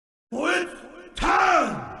It's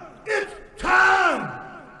time! It's time!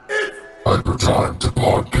 It's Hyper Time to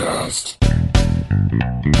Podcast.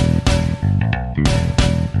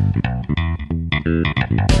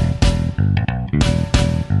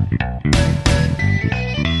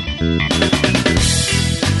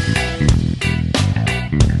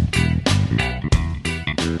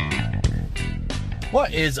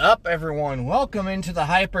 What is up, everyone? Welcome into the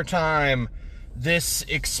Hyper Time, this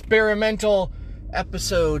experimental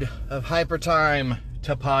episode of Hyper Time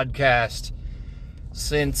to Podcast.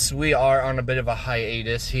 Since we are on a bit of a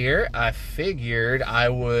hiatus here, I figured I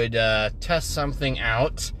would test something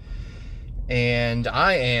out, and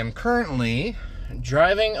I am currently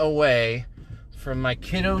driving away from my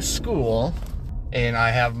kiddo's school, and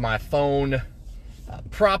I have my phone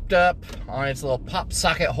propped up on its little pop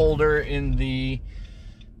socket holder in the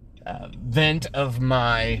vent of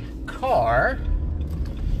my car,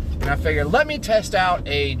 and I figured let me test out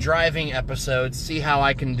a driving episode, see how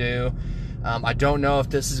I can do. I don't know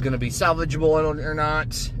if this is going to be salvageable or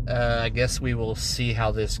not. I guess we will see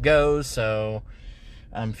how this goes. So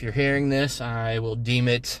if you're hearing this, I will deem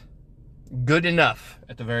it good enough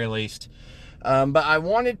at the very least. But I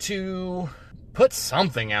wanted to put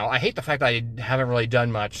something out. I hate the fact that I haven't really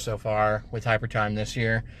done much so far with Hypertime this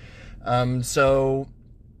year. So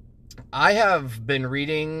I have been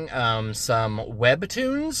reading some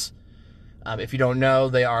webtoons. If you don't know,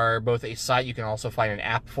 they are both a site. You can also find an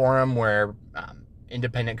app for them where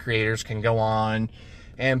independent creators can go on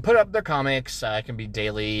and put up their comics. It can be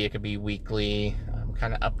daily, it could be weekly,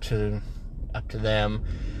 kind of up to them.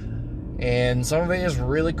 And some of it is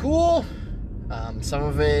really cool. Some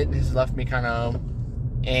of it has left me kind of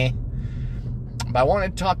But I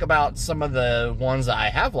want to talk about some of the ones that I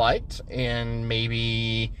have liked, and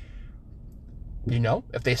maybe, you know,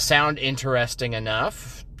 if they sound interesting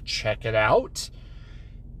enough, check it out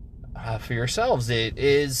for yourselves. It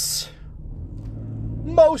is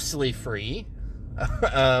mostly free.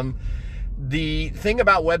 The thing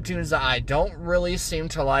about webtoons that I don't really seem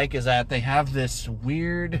to like is that they have this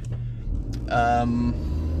weird,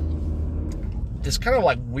 this kind of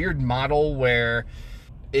like weird model where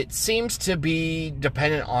it seems to be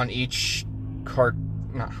dependent on each I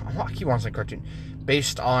keep wanting to say cartoon,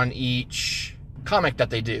 based on each comic that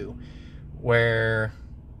they do, where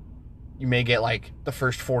you may get like the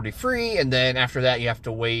first 40 free, and then after that you have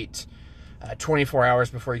to wait 24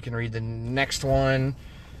 hours before you can read the next one.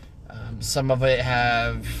 Some of it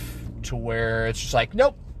have to where it's just like,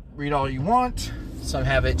 nope, read all you want. Some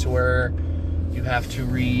have it to where you have to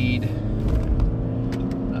read,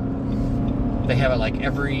 they have it like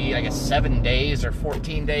every, I guess, 7 days or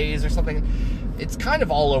 14 days or something. It's kind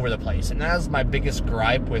of all over the place, and that is my biggest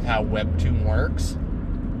gripe with how Webtoon works,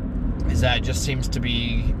 is that it just seems to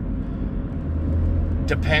be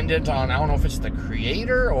dependent on, I don't know if it's the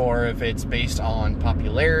creator or if it's based on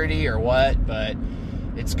popularity or what, but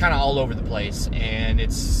it's kind of all over the place, and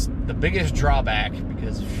it's the biggest drawback,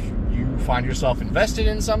 because if you find yourself invested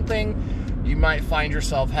in something, you might find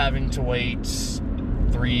yourself having to wait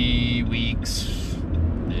 3 weeks,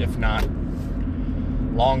 if not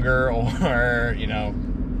longer, or, you know,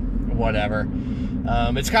 whatever.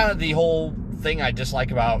 It's kind of the whole thing I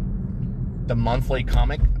dislike about the monthly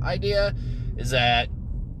comic idea, is that,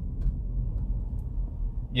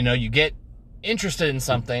 you know, you get interested in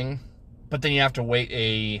something, but then you have to wait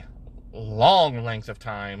a long length of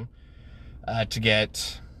time to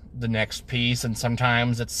get the next piece, and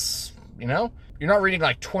sometimes it's, you know, you're not reading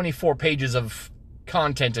like 24 pages of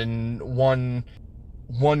content in one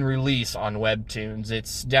release on Webtoons.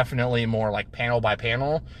 It's definitely more like panel by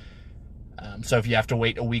panel. So if you have to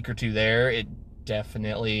wait a week or two there,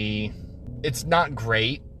 it's not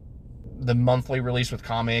great. The monthly release with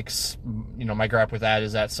comics, you know, my gripe with that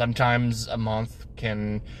is that sometimes a month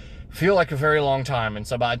can feel like a very long time, and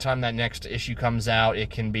so by the time that next issue comes out,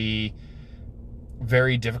 it can be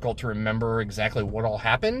very difficult to remember exactly what all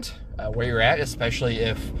happened, where you're at, especially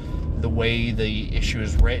if the way the issue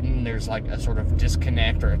is written, there's like a sort of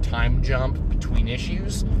disconnect or a time jump between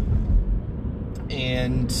issues,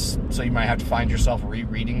 and so you might have to find yourself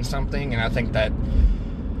rereading something. And I think that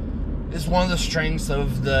is one of the strengths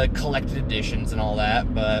of the collected editions and all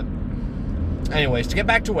that. But anyways, to get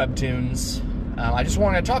back to Webtoons, I just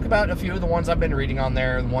want to talk about a few of the ones I've been reading on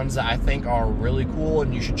there, the ones that I think are really cool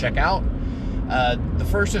and you should check out. The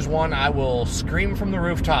first is one I will scream from the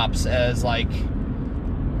rooftops as like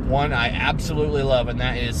one I absolutely love, and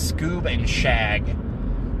that is Scoob and Shag.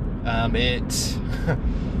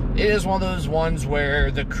 It is one of those ones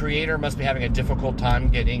where the creator must be having a difficult time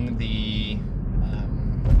getting the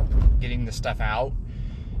stuff out.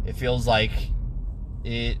 It feels like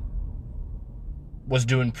it was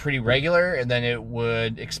doing pretty regular, and then it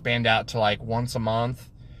would expand out to like once a month.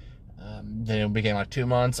 Then it became like 2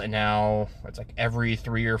 months, and now it's like every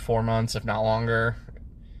 3 or 4 months, if not longer.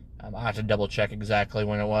 I have to double check exactly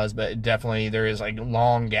when it was, but definitely there is like a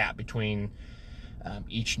long gap between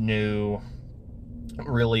each new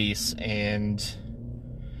release, and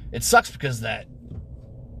it sucks because that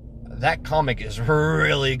comic is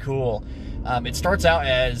really cool. It starts out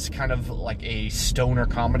as kind of like a stoner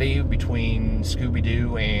comedy between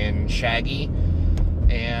Scooby-Doo and Shaggy,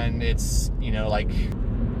 and it's, you know, like,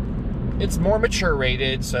 it's more mature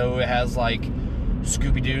rated, so it has like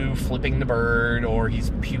Scooby-Doo flipping the bird, or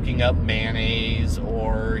he's puking up mayonnaise,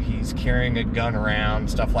 or he's carrying a gun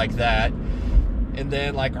around, stuff like that. And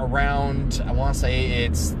then like around, I want to say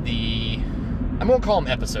it's I'm going to call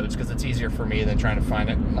them episodes because it's easier for me than trying to find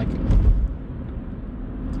it. Like,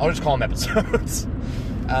 I'll just call them episodes.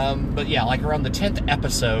 But yeah, like around the 10th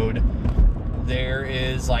episode, there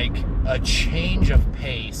is like a change of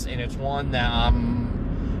pace, and it's one that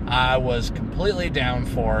I was completely down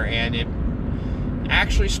for, and it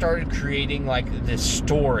actually started creating like this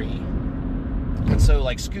story. And so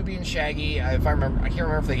like Scooby and Shaggy, if I remember, I can't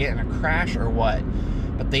remember if they get in a crash or what,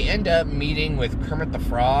 but they end up meeting with Kermit the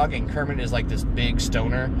Frog, and Kermit is like this big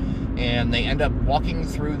stoner, and they end up walking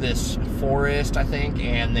through this forest, I think,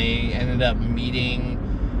 and they ended up they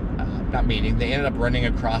ended up running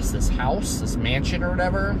across this house, this mansion or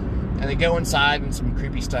whatever, and they go inside and some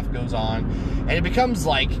creepy stuff goes on, and it becomes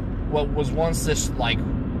like what was once this like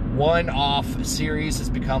one-off series has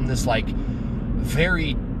become this like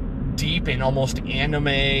very deep and almost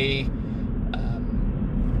anime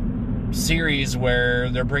series where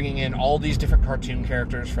they're bringing in all these different cartoon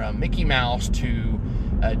characters, from Mickey Mouse to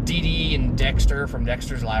Dee Dee and Dexter from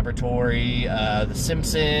Dexter's Laboratory, The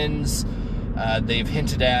Simpsons. They've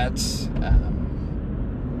hinted at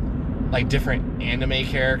like different anime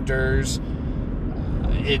characters.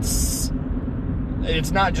 It's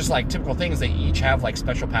not just like typical things. They each have like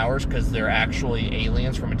special powers because they're actually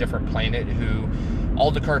aliens from a different planet who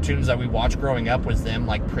all the cartoons that we watched growing up was them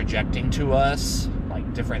like projecting to us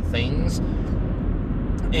like different things.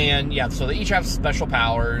 And yeah, so they each have special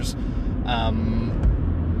powers.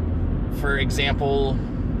 For example,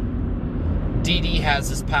 Dee Dee has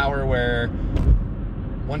this power where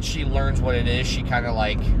once she learns what it is, she kind of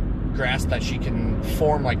like grasps that she can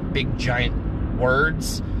form like big giant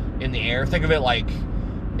words in the air. Think of it like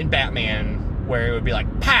in Batman, where it would be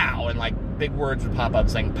like pow, and like big words would pop up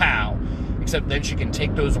saying pow, except then she can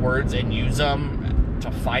take those words and use them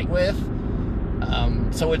to fight with.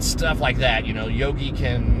 So it's stuff like that, you know. Yogi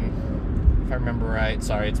can, if I remember right,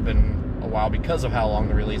 sorry, it's been a while because of how long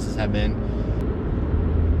the releases have been.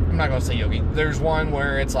 I'm not going to say Yogi. There's one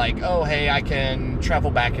where it's like, oh, hey, I can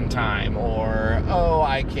travel back in time, or, oh,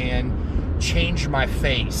 I can change my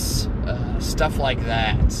face, stuff like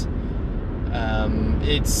that.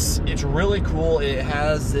 It's really cool. It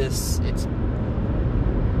has this, it's,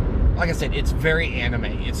 like I said, it's very anime.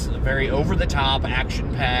 It's very over-the-top,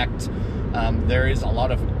 action-packed. There is a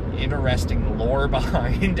lot of interesting lore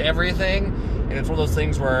behind everything, and it's one of those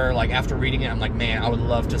things where, like, after reading it, I'm like, man, I would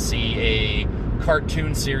love to see a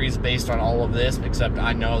cartoon series based on all of this, except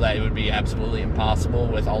I know that it would be absolutely impossible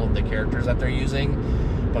with all of the characters that they're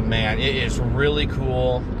using. But man, it is really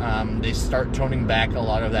cool. They start toning back a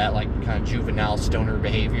lot of that like kind of juvenile stoner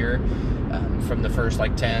behavior from the first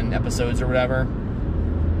like 10 episodes or whatever.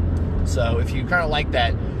 So if you kind of like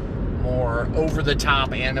that more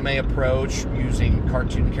over-the-top anime approach using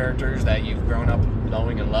cartoon characters that you've grown up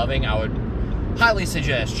knowing and loving, I would highly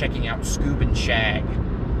suggest checking out Scoob and Shag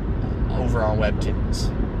over on Webtoons.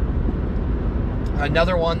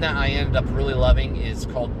 Another one that I ended up really loving is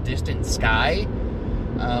called Distant Sky.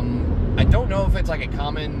 I don't know if it's like a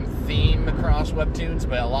common theme across Webtoons,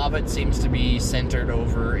 but a lot of it seems to be centered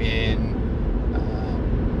over in,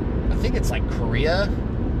 I think it's like Korea,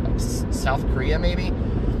 like South Korea maybe.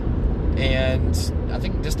 And I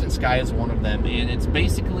think Distant Sky is one of them. And it's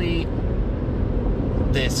basically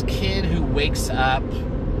this kid who wakes up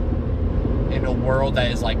in a world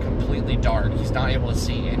that is like completely dark. He's not able to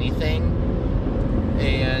see anything.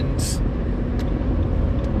 And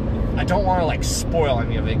I don't want to like spoil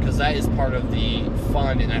any of it, because that is part of the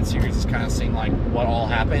fun in that series, is kind of seeing like what all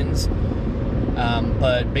happens.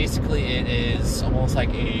 But basically it is almost like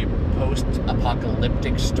a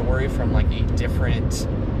post-apocalyptic story from like a different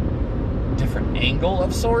angle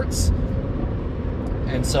of sorts.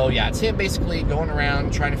 And so yeah, it's him basically going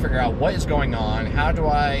around trying to figure out what is going on. How do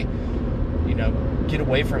I, you know, get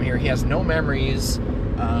away from here? He has no memories,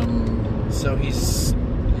 so he's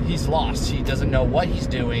lost. He doesn't know what he's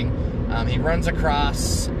doing. He runs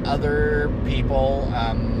across other people.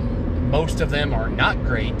 Most of them are not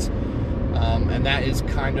great. And that is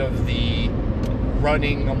kind of the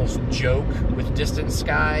running almost joke with Distant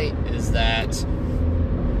Sky, is that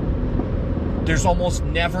there's almost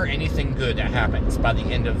never anything good that happens by the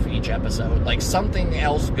end of each episode. Like, something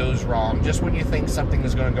else goes wrong just when you think something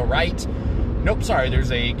is going to go right. Nope, sorry,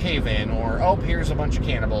 there's a cave-in, or, oh, here's a bunch of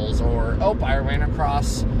cannibals, or, oh, I ran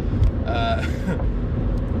across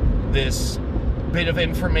this bit of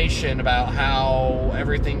information about how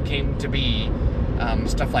everything came to be,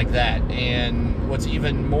 stuff like that. And what's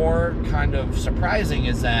even more kind of surprising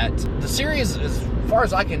is that the series, as far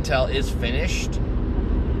as I can tell, is finished,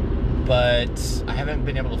 but I haven't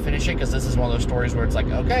been able to finish it because this is one of those stories where it's like,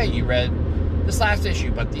 okay, you read this last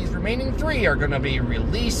issue, but these remaining 3 are going to be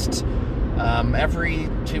released every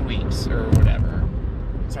 2 weeks or whatever.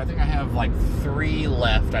 So I think I have like 3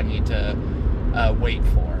 left I need to wait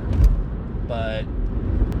for. But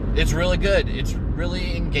it's really good. It's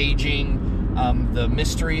really engaging. The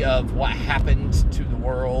mystery of what happened to the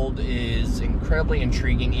world is incredibly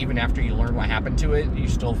intriguing. Even after you learn what happened to it, you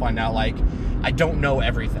still find out, like, I don't know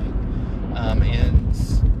everything. And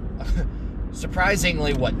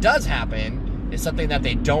surprisingly, what does happen is something that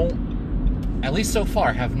they don't, at least so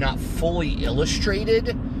far, have not fully illustrated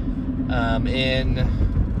in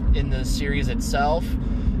the series itself.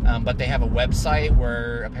 But they have a website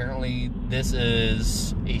where apparently this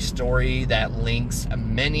is a story that links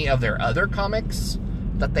many of their other comics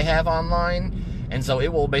that they have online. And so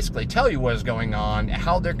it will basically tell you what is going on,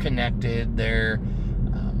 how they're connected, their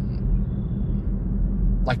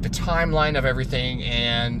like the timeline of everything,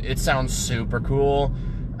 and it sounds super cool.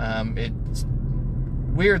 It's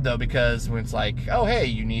weird though, because when it's like, oh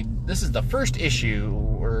hey, this is the first issue,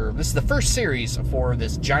 or this is the first series for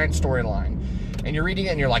this giant storyline, and you're reading it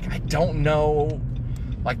and you're like, I don't know,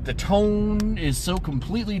 like the tone is so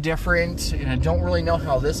completely different, and I don't really know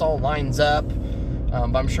how this all lines up.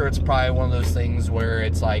 But I'm sure it's probably one of those things where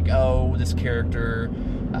it's like, oh, this character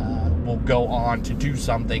will go on to do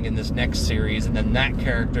something in this next series, and then that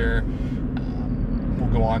character will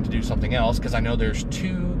go on to do something else, because I know there's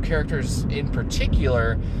 2 characters in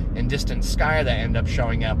particular in Distant Sky that end up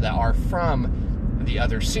showing up that are from the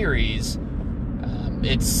other series. I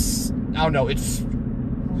don't know, it's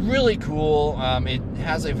really cool. It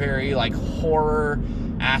has a very, like, horror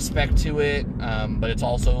aspect to it, but it's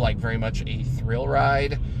also, like, very much a thrill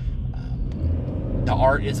ride. The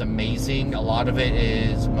art is amazing. A lot of it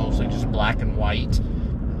is mostly just black and white,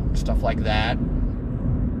 stuff like that.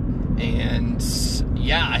 And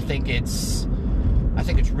yeah, I think it's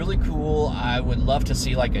really cool. I would love to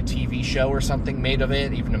see like a TV show or something made of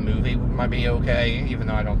it. Even a movie might be okay, even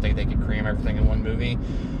though I don't think they could cram everything in one movie.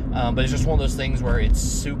 But it's just one of those things where it's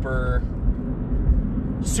super,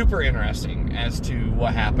 super interesting as to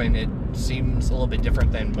what happened. It seems a little bit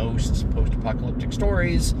different than most post-apocalyptic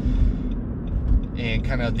stories, and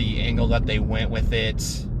kind of the angle that they went with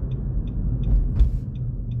it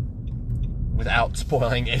without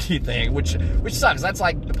spoiling anything, which sucks. That's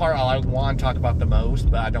like the part I want to talk about the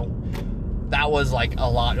most, but I don't. That was like a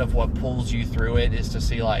lot of what pulls you through it, is to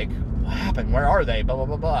see like, what happened, where are they, blah blah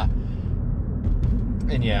blah blah.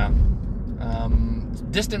 And yeah,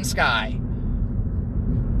 Distant Sky,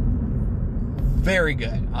 very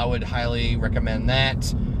good. I would highly recommend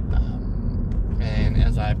that. And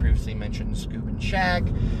as I previously mentioned, Scoob and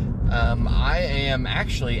Shag. I am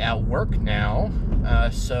actually at work now,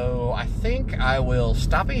 so I think I will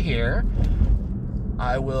stop it here.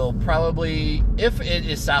 I will probably, if it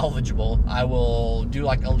is salvageable, I will do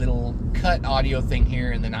like a little cut audio thing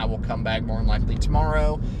here, and then I will come back more than likely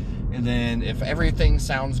tomorrow. And then if everything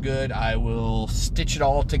sounds good, I will stitch it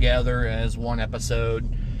all together as one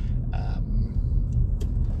episode.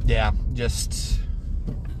 Yeah, just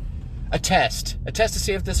a test to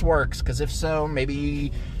see if this works, because if so,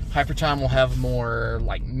 maybe Hyper Time will have more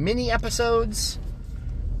like mini episodes.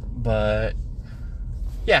 But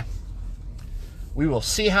yeah, we will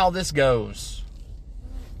see how this goes.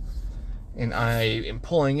 And I am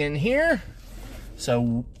pulling in here,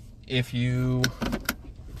 so if you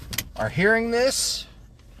are hearing this,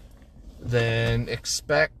 then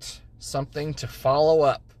expect something to follow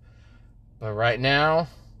up. But right now,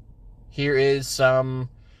 here is some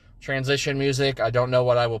transition music. I don't know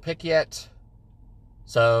what I will pick yet.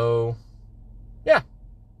 So, yeah.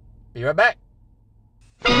 Be right back.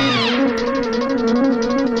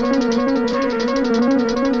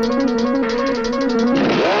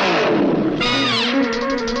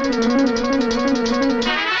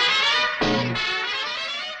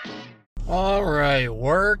 Alright,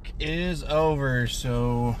 work is over.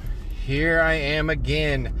 So, here I am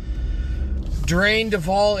again. drained of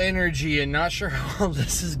all energy and not sure how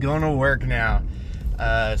this is going to work now.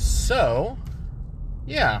 So,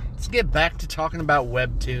 yeah, let's get back to talking about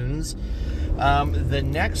webtoons. The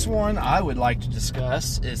next one I would like to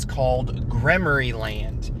discuss is called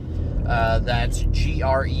Gremoryland. That's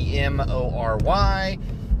Gremorlyland.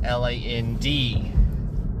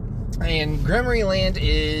 And Gremoryland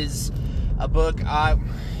is a book,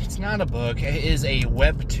 it's not a book, it is a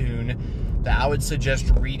webtoon that I would suggest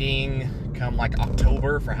reading come like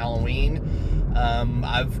October for Halloween.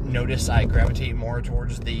 I've noticed I gravitate more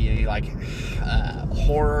towards the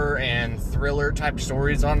horror and thriller type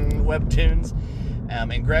stories on webtoons.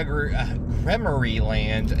 And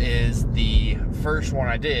Gremoryland is the first one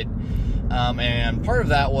I did. And part of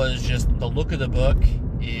that was just the look of the book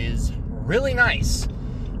is really nice.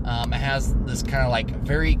 It has this kind of like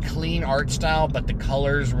very clean art style, but the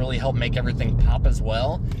colors really help make everything pop as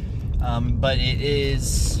well. But it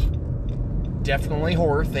is definitely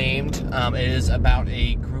horror themed. It is about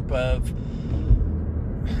a group of,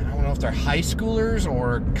 I don't know if they're high schoolers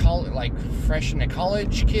or fresh into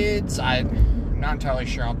college kids. I'm not entirely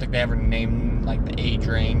sure. I don't think they ever named like the age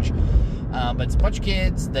range. But it's a bunch of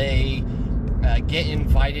kids. They get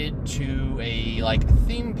invited to a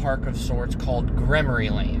theme park of sorts called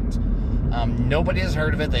Gremoryland. Nobody has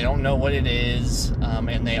heard of it. They don't know what it is,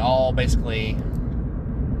 and they all basically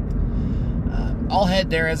all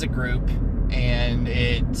head there as a group. And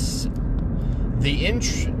it's the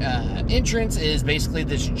entrance is basically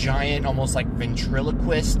this giant, almost like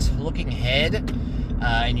ventriloquist-looking head,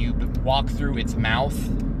 and you walk through its mouth.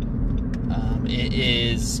 It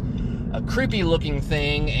is a creepy-looking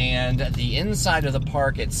thing, and the inside of the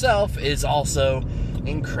park itself is also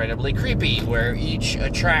incredibly creepy, where each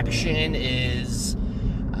attraction is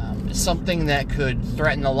something that could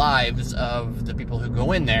threaten the lives of the people who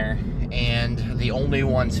go in there, and the only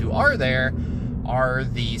ones who are there are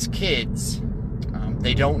these kids.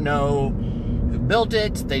 They don't know who built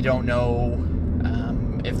it, they don't know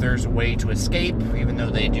if there's a way to escape, even though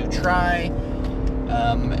they do try.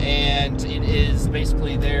 And it is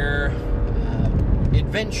basically their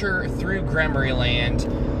adventure through Gremoryland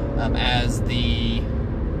as the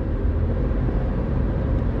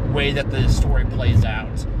way that the story plays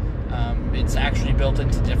out. It's actually built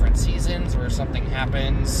into different seasons where something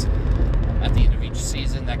happens at the end of each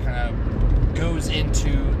season that kind of goes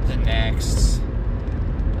into the next.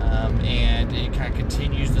 And it kind of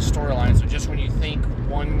continues the storyline. So just when you think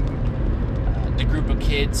the group of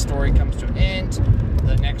kids story comes to an end,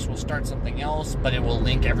 the next will start something else, but it will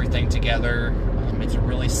link everything together. It's a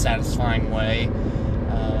really satisfying way.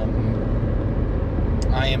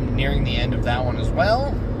 I am nearing the end of that one as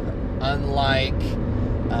well. Unlike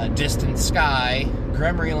Distant Sky,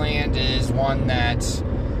 Gremoryland is one that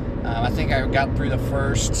I think I got through the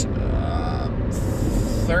first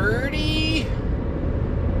 30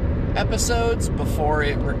 episodes before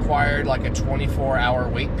it required like a 24-hour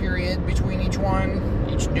wait period between each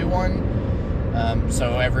new one.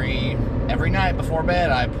 So every night before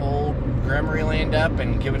bed I pull Gremoryland up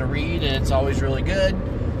and give it a read, and it's always really good.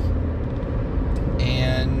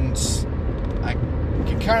 And I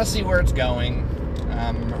can kind of see where it's going.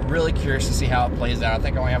 I'm really curious to see how it plays out. I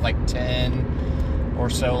think I only have like 10 or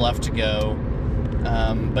so left to go.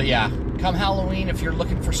 But yeah, come Halloween, if you're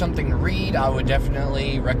looking for something to read, I would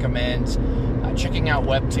definitely recommend checking out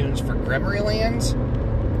webtoons for Gremoryland.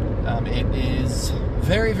 It is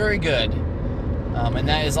very, very good. And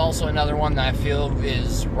that is also another one that I feel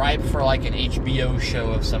is ripe for like an HBO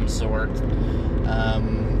show of some sort.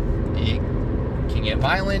 It can get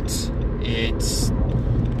violent. It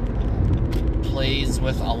plays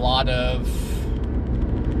with a lot of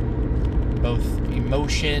both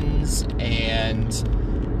emotions and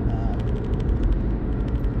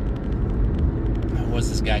what's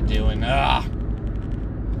this guy doing? You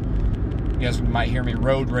guys might hear me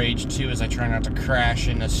road rage too as I try not to crash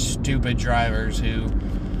into stupid drivers who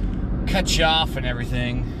cut you off and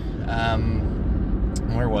everything.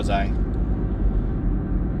 Where was I?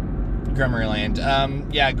 Gremoryland.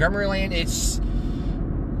 Yeah, Gremoryland, it's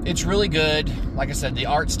really good. Like I said, the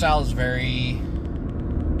art style is very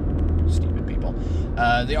stupid people.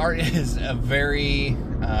 The art is very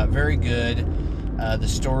good. The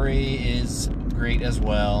story is great as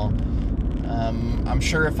well. I'm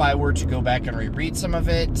sure if I were to go back and reread some of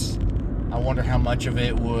it, I wonder how much of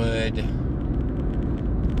it would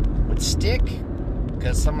stick,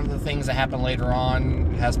 because some of the things that happen later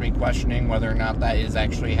on has me questioning whether or not that is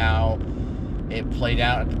actually how it played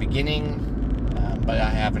out at the beginning, but I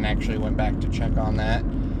haven't actually went back to check on that.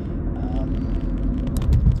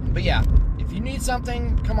 But yeah, if you need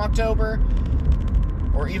something come October,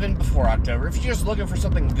 or even before October. If you're just looking for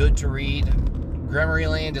something good to read,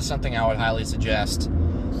 Grammaryland is something I would highly suggest.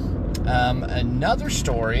 Another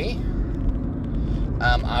story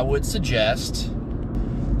I would suggest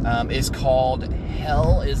is called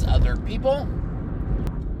Hell is Other People.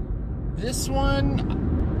 This one's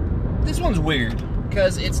weird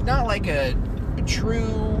because it's not like a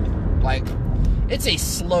true, like, it's a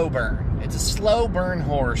slow burn. It's a slow burn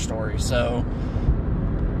horror story. So,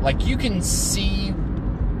 like, you can see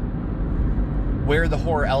where the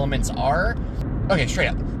horror elements are. Okay, straight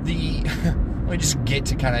up. Let me just get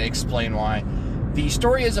to kind of explain why. The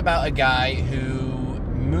story is about a guy who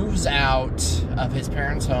moves out of his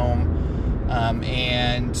parents' home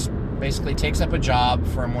and basically takes up a job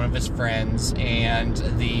from one of his friends, and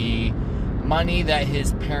the money that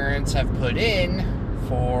his parents have put in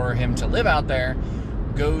for him to live out there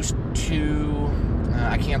goes to,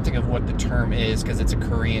 I can't think of what the term is because it's a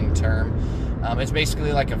Korean term. It's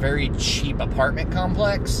basically like a very cheap apartment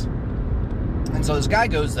complex. And so this guy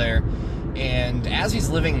goes there, and as he's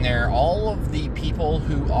living there, all of the people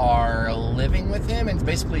who are living with him, and it's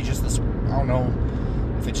basically just this, I don't know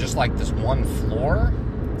if it's just like this one floor.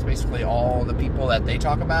 It's basically all the people that they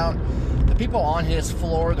talk about. The people on his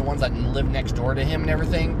floor, the ones that live next door to him and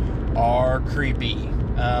everything, are creepy.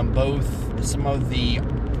 Both some of the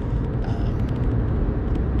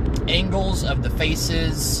angles of the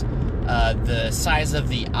faces, the size of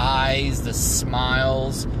the eyes, the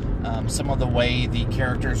smiles, some of the way the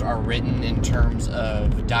characters are written in terms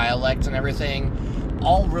of dialect and everything,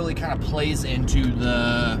 all really kind of plays into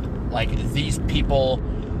the, like, these people,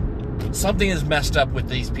 something is messed up with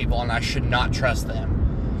these people and I should not trust them.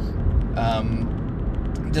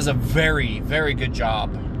 Does a very, very good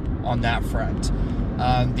job on that front.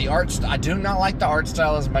 The art, I do not like the art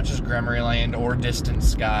style as much as Grammaryland or Distant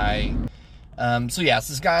Sky. So yeah, it's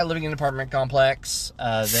this guy living in an apartment complex.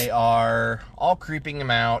 They are all creeping him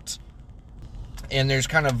out. And there's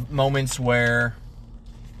kind of moments where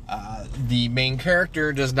the main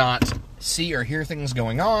character does not see or hear things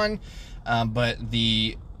going on, but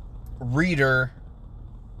the reader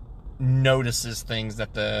notices things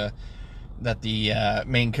that the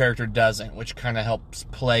main character doesn't, which kind of helps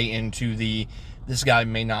play into this guy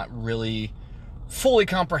may not really fully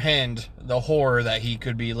comprehend the horror that he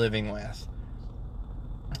could be living with.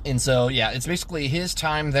 And so, yeah, it's basically his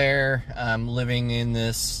time there, living in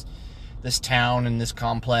this town, in this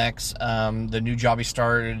complex. The new job he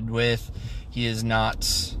started with, he is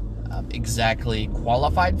not exactly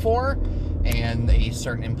qualified for, and a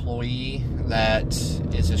certain employee that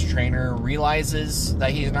is his trainer realizes that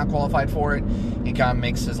he's not qualified for it. It kind of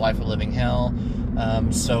makes his life a living hell.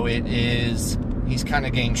 So he's kind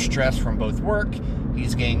of getting stress from both work,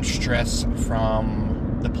 he's getting stress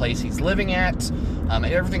from the place he's living at, and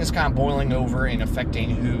everything is kind of boiling over and affecting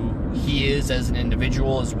who he is as an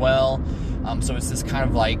individual as well. So it's this kind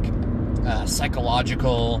of like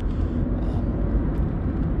psychological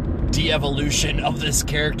de-evolution of this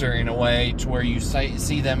character in a way, to where you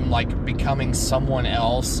see them like becoming someone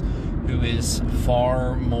else who is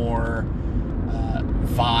far more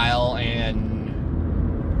vile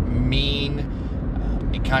and mean.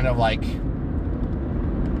 It kind of like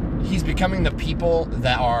he's becoming the people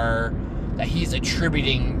that he's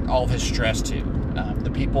attributing all of his stress to.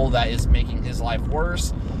 The people that is making his life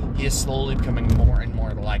worse, he is slowly becoming more and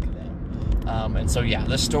more like them. And so, yeah,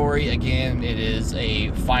 this story, again, it is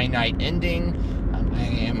a finite ending.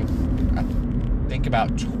 I think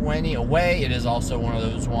about 20 away. It is also one of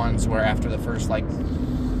those ones where after the first, 30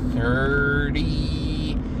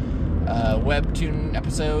 webtoon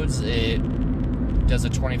episodes, it does a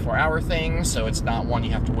 24-hour thing, so it's not one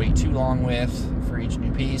you have to wait too long with for each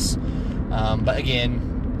new piece. But again,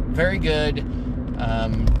 very good.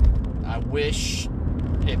 I wish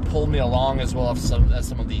it pulled me along as well as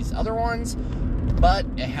some of these other ones, but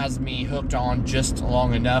it has me hooked on just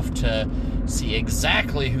long enough to see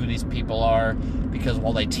exactly who these people are, because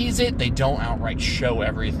while they tease it, they don't outright show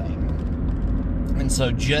everything. And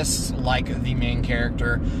so, just like the main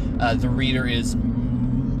character, the reader is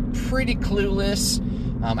pretty clueless,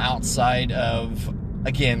 outside of,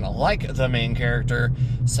 again, like the main character,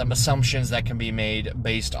 some assumptions that can be made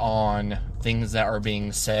based on things that are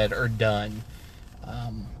being said or done.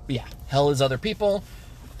 Yeah, Hell is Other People.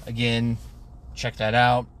 Again, check that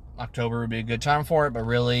out. October would be a good time for it, but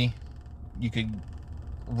really, you could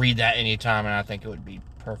read that anytime, and I think it would be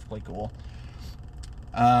perfectly cool.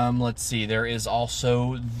 Let's see, there is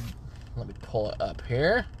also, let me pull it up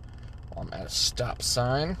here while I'm at a stop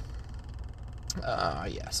sign.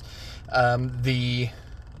 Yes. The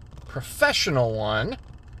professional one,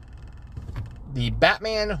 the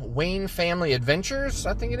Batman Wayne Family Adventures,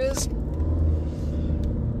 I think it is.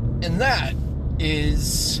 And that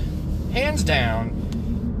is, hands down,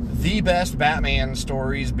 the best Batman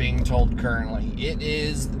stories being told currently.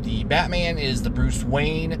 The Batman is the Bruce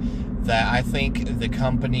Wayne that I think the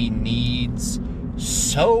company needs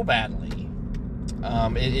so badly.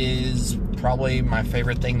 It is probably my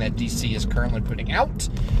favorite thing that DC is currently putting out,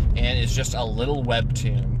 and it's just a little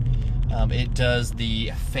webtoon. It does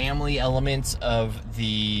the family elements of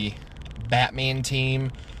the Batman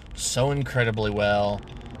team so incredibly well,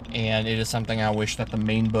 and it is something I wish that the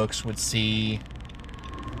main books would see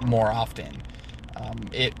more often.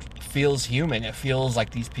 It feels human. It feels like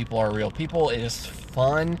these people are real people. It is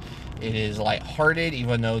fun. It is lighthearted,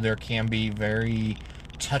 even though there can be very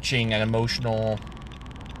touching and emotional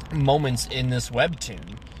moments in this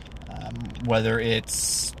webtoon. Whether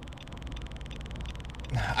it's...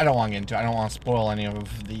 I don't want to get into it. I don't want to spoil any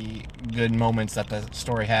of the good moments that the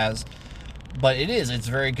story has. But it's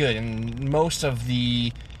very good. And most of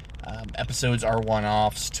the episodes are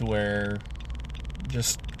one-offs to where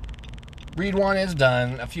just read one, is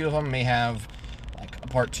done. A few of them may have like a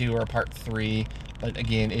part 2 or a part 3. But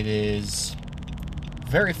again, it is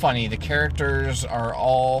very funny. The characters are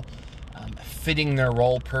all fitting their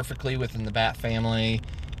role perfectly within the Bat family.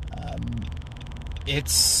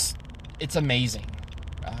 It's amazing.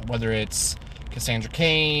 Whether it's Cassandra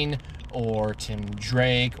Cain or Tim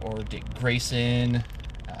Drake or Dick Grayson,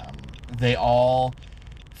 they all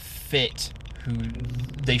fit who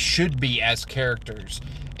they should be as characters,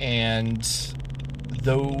 and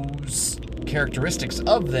those characteristics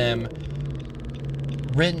of them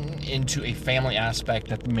written into a family aspect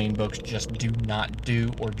that the main books just do not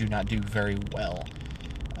do very well.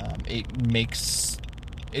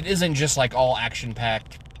 It isn't just like all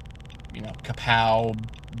action-packed, kapow,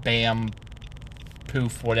 bam,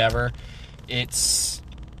 poof, whatever. It's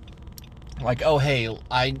like, oh, hey,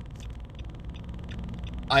 I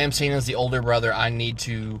am seen as the older brother. I need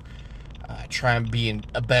to try and be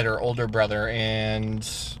a better older brother, and,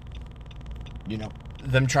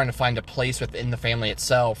 them trying to find a place within the family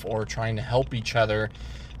itself or trying to help each other.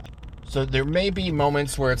 So there may be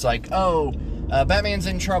moments where it's like, Batman's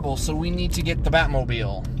in trouble, so we need to get the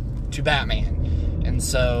Batmobile to Batman. And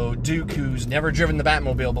so Duke, who's never driven the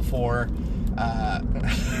Batmobile before,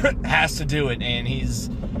 has to do it, and he's,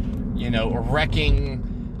 wrecking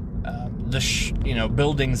the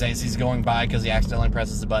buildings as he's going by because he accidentally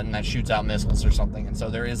presses a button that shoots out missiles or something. And so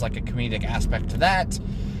there is like a comedic aspect to that.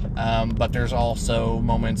 But there's also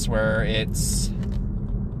moments where it's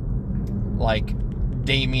like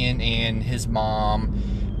Damian and his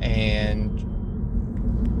mom, and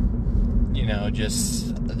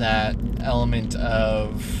just that element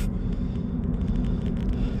of,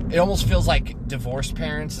 it almost feels like divorced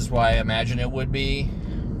parents is what I imagine it would be,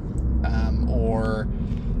 or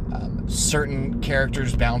certain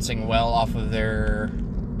characters bouncing well off of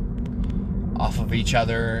each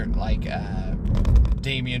other. Like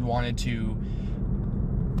Damian wanted to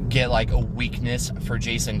get like a weakness for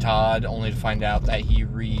Jason Todd, only to find out that he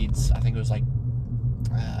reads, I think it was like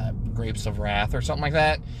Grapes of Wrath or something like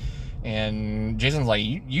that, and Jason's like,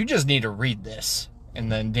 you just need to read this,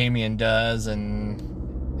 and then Damian does,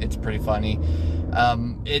 and it's pretty funny.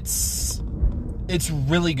 It's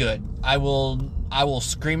really good. I will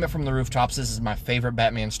scream it from the rooftops. This is my favorite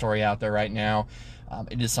Batman story out there right now.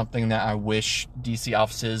 It is something that I wish DC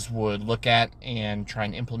offices would look at and try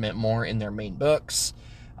and implement more in their main books.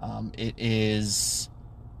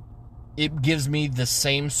 It gives me the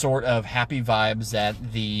same sort of happy vibes that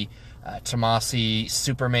the Tomasi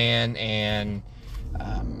Superman and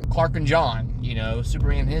Clark and John,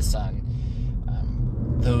 Superman and his son.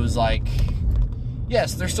 Those, like,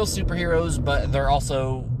 yes, they're still superheroes, but they're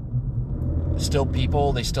also still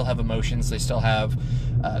people. They still have emotions. They still have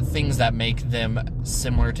things that make them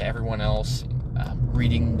similar to everyone else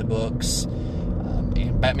reading the books.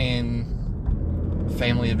 And Batman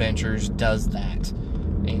Family Adventures does that.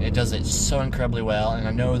 And it does it so incredibly well. And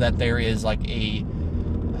I know that there is like a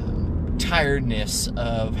tiredness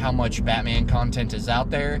of how much Batman content is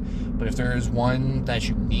out there. But if there is one that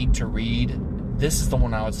you need to read, this is the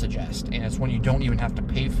one I would suggest. And it's one you don't even have to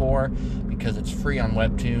pay for because it's free on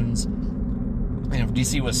Webtoons. And if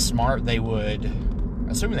DC was smart, they would,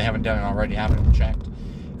 assuming they haven't done it already, I haven't checked.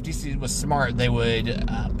 If DC was smart, they would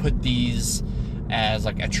put these as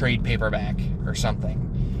like a trade paperback or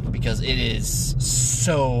something, because it is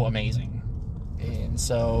so amazing. And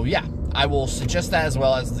so, yeah, I will suggest that, as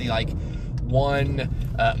well as the like one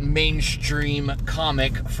mainstream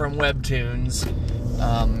comic from Webtoons.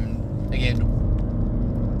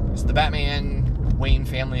 Again, it's the Batman Wayne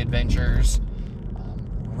Family Adventures.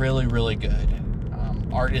 really, really good.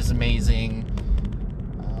 Art is amazing.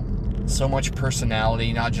 So much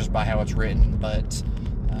personality, not just by how it's written, but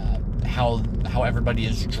how everybody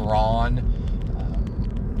is drawn.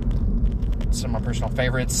 Some of my personal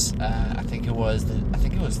favorites. I think it was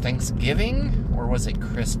Thanksgiving, or was it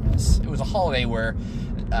Christmas? It was a holiday where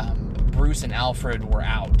Bruce and Alfred were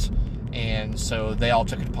out, and so they all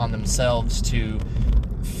took it upon themselves to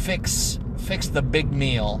fix the big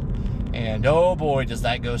meal. And oh boy, does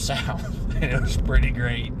that go south! It was pretty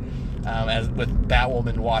great. As with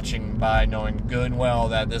Batwoman watching by, knowing good and well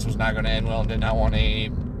that this was not going to end well and did not want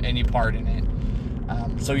any part in it.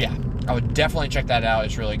 So yeah, I would definitely check that out.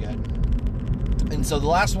 It's really good. And so the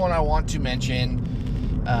last one I want to mention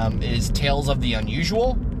is Tales of the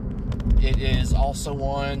Unusual. It is also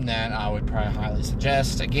one that I would probably highly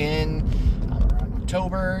suggest. Again, around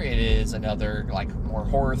October. It is another like more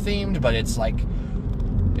horror themed, but it's like,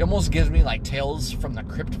 it almost gives me like Tales from the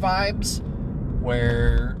Crypt vibes,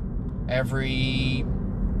 where every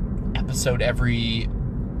episode, every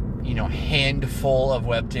handful of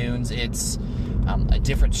webtoons, it's a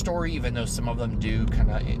different story, even though some of them do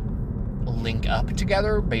kind of link up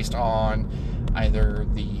together based on either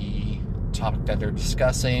the topic that they're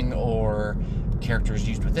discussing or characters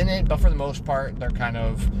used within it. But for the most part, they're kind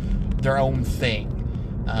of their own thing.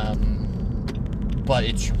 But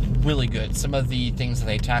it's really good. Some of the things that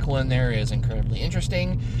they tackle in there is incredibly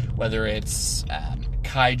interesting, whether it's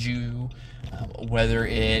kaiju, whether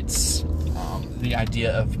it's the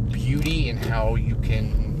idea of beauty and how you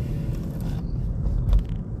can,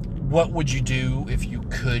 what would you do if you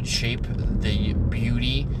could shape the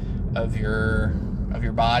beauty of your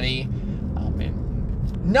body?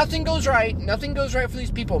 And nothing goes right for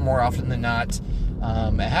these people more often than not.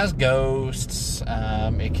 It has ghosts,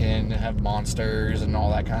 it can have monsters and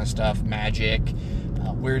all that kind of stuff, magic,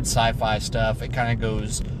 weird sci-fi stuff. It kind of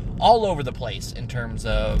goes all over the place in terms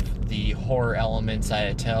of the horror elements that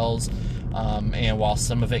it tells. And while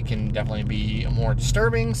some of it can definitely be more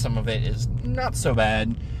disturbing, some of it is not so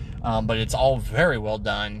bad, but it's all very well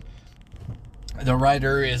done. The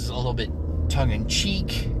writer is a little bit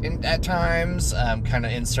tongue-in-cheek at times, kind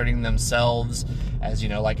of inserting themselves as,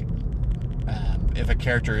 like, if a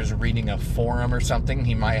character is reading a forum or something,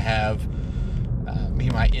 he might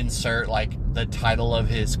insert like the title of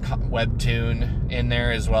his webtoon in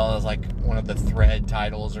there, as well as like one of the thread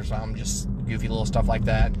titles or something, just goofy little stuff like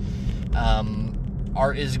that.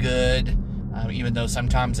 Art is good, even though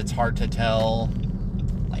sometimes it's hard to tell,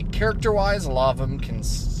 like character wise. A lot of them can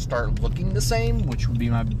start looking the same, which would be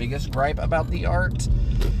my biggest gripe about the art.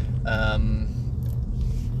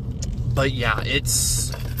 But yeah,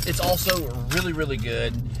 it's also really, really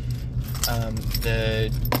good.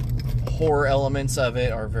 The horror elements of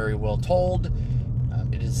it are very well told.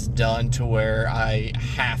 It is done to where I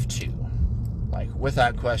have to, like,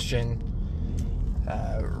 without question,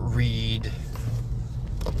 read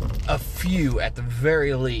a few at the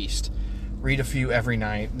very least. Read a few every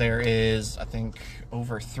night. There is, I think,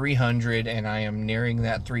 over 300, and I am nearing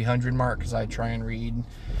that 300 mark because I try and read.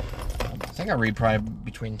 I think I read probably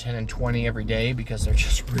between 10 and 20 every day because they're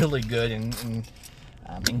just really good and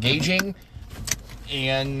engaging.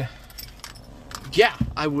 And yeah,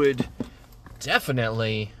 I would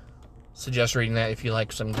definitely suggest reading that if you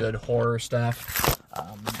like some good horror stuff.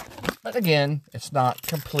 But again, it's not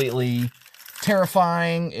completely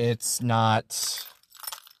terrifying. It's not,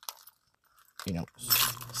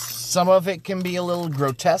 some of it can be a little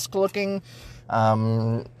grotesque looking.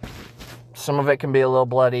 Some of it can be a little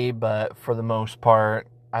bloody, but for the most part,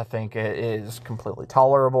 I think it is completely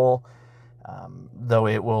tolerable. Though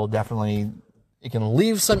it will definitely, it can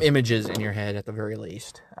leave some images in your head at the very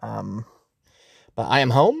least. But I am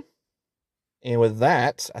home. And with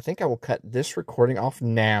that, I think I will cut this recording off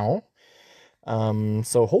now.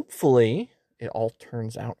 So hopefully it all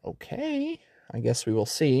turns out okay. I guess we will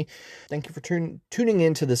see. Thank you for tuning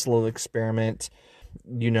into this little experiment.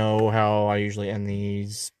 You know how I usually end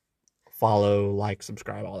these. Follow, like,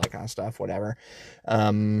 subscribe, all that kind of stuff, whatever.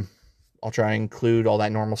 I'll try and include all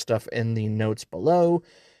that normal stuff in the notes below.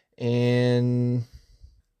 And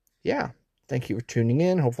yeah, thank you for tuning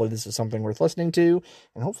in. Hopefully this is something worth listening to.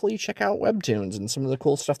 And hopefully you check out Webtoons and some of the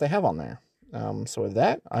cool stuff they have on there. So with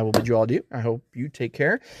that, I will bid you all adieu. I hope you take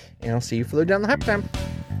care. And I'll see you further down the hype time.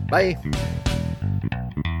 Bye.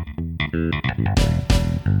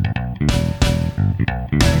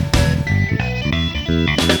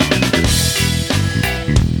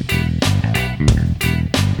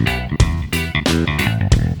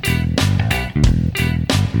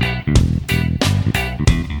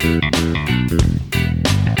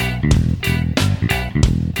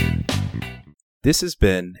 This has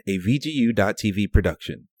been a VGU.TV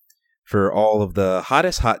production. For all of the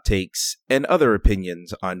hottest hot takes and other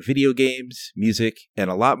opinions on video games, music, and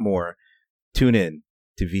a lot more, tune in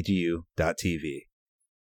to VGU.TV.